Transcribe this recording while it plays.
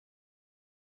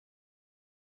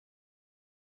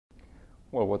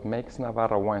Well, what makes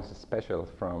Navarra wines special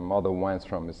from other wines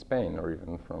from Spain or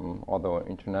even from other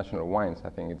international wines, I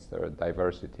think it's their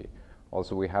diversity.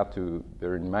 Also, we have to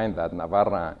bear in mind that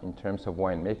Navarra, in terms of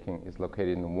winemaking, is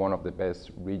located in one of the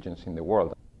best regions in the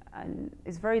world. And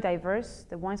it's very diverse.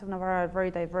 The wines of Navarra are very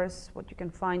diverse, what you can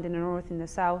find in the north, in the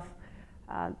south,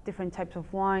 different types of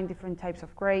wine, different types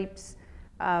of grapes,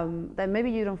 that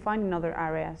maybe you don't find in other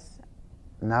areas.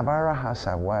 Navarra has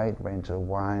a wide range of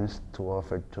wines to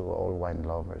offer to all wine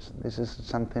lovers. This is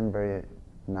something very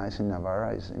nice in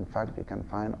Navarra. Is in fact, you can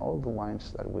find all the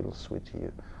wines that will suit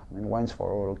you. I mean, wines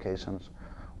for all occasions,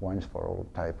 wines for all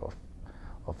type of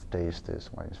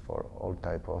tastes, wines for all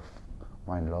type of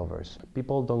wine lovers.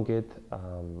 People don't get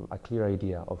a clear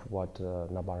idea of what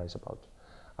Navarra is about.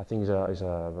 I think it's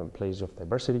a place of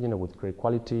diversity, with great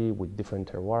quality, with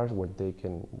different terroirs, where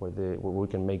we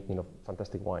can make,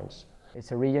 fantastic wines.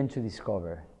 It's a region to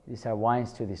discover. These are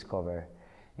wines to discover.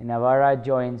 In Navarra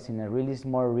joins in a really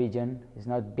small region. It's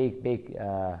not big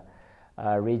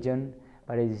region,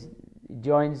 but it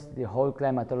joins the whole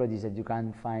climatologies that you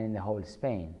can find in the whole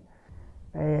Spain.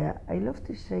 I love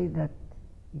to say that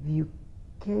if you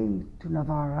come to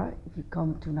Navarra,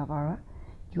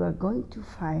 you are going to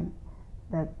find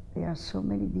that there are so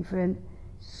many different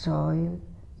soils,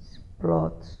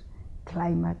 broths,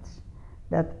 climates,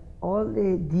 that all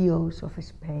the DOs of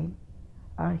Spain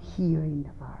are here in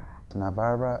Navarra.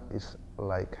 Navarra is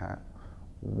like a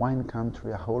wine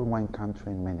country, a whole wine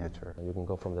country in miniature. You can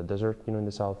go from the desert, in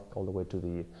the south, all the way to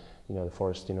the, the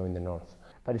forest, in the north.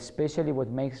 But especially what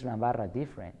makes Navarra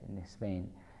different in Spain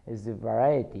is the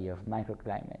variety of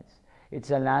microclimates.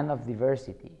 It's a land of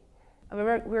diversity.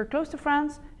 We're close to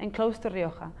France and close to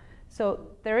Rioja, so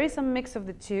there is a mix of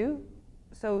the two.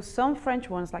 So some French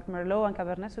ones like Merlot and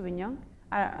Cabernet Sauvignon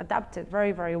are adapted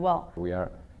very, very well. We are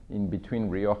in between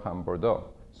Rioja and Bordeaux,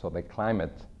 so the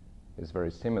climate is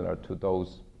very similar to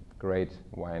those great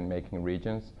winemaking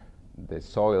regions. The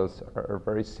soils are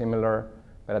very similar,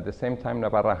 but at the same time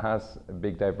Navarra has a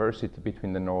big diversity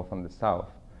between the north and the south.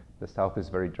 The south is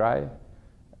very dry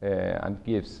and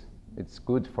it's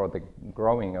good for the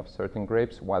growing of certain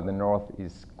grapes, while the north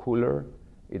is cooler,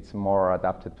 it's more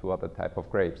adapted to other type of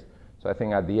grapes. So I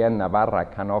think at the end, Navarra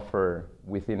can offer,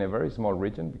 within a very small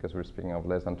region, because we're speaking of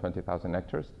less than 20,000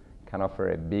 hectares, can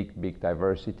offer a big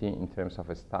diversity in terms of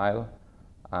a style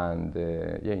and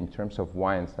in terms of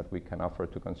wines that we can offer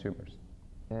to consumers.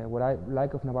 What I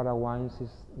like of Navarra wines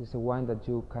is a wine that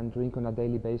you can drink on a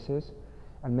daily basis,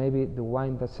 and maybe the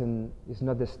wine is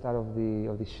not the star of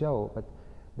the show, but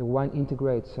the wine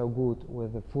integrates so good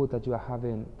with the food that you are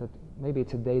having that maybe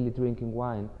it's a daily drinking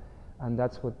wine, and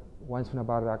that's what wines from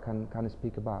Navarra can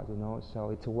speak about, So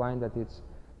it's a wine that it's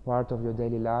part of your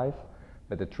daily life.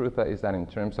 But the truth is that in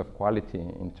terms of quality,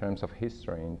 in terms of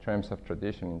history, in terms of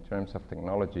tradition, in terms of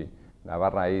technology,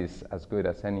 Navarra is as good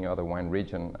as any other wine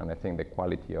region, and I think the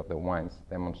quality of the wines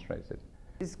demonstrates it.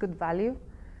 It's good value.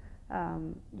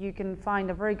 You can find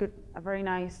a very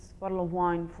nice bottle of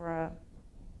wine for an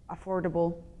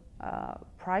affordable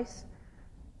price.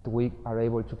 We are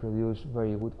able to produce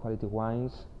very good quality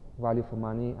wines, value for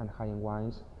money and high-end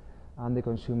wines, and the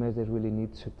consumers, they really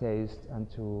need to taste and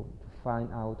to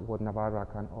find out what Navarra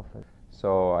can offer.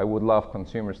 So I would love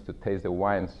consumers to taste the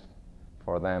wines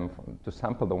for them, to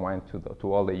sample the wine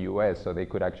to all the US, so they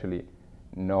could actually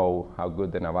know how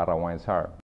good the Navarra wines are.